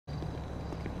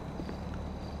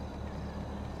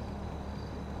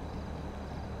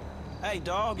Hey,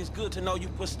 dog, it's good to know you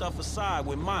put stuff aside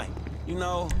with Mike. You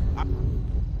know,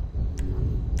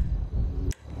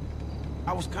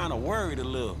 I was kind of worried a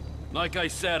little. Like I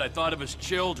said, I thought of his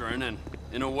children, and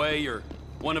in a way, you're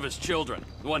one of his children.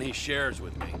 The one he shares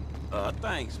with me.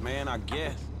 Thanks, man, I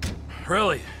guess.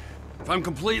 Really, if I'm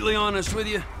completely honest with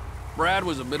you, Brad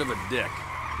was a bit of a dick.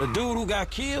 The dude who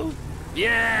got killed?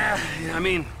 Yeah, I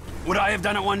mean, would I have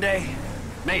done it one day?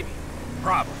 Maybe.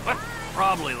 Probably.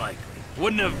 Probably likely.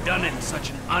 Wouldn't have done it in such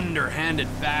an underhanded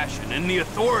fashion, and the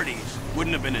authorities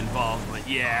wouldn't have been involved, but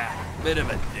yeah, bit of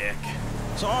a dick.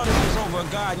 So all this was over a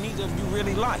guy neither of you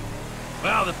really liked?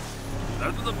 Well,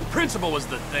 the principle was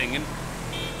the thing, and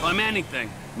if I'm anything,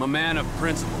 I'm a man of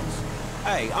principles.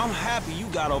 Hey, I'm happy you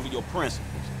got over your principles.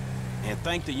 And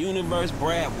thank the universe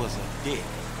Brad was a dick.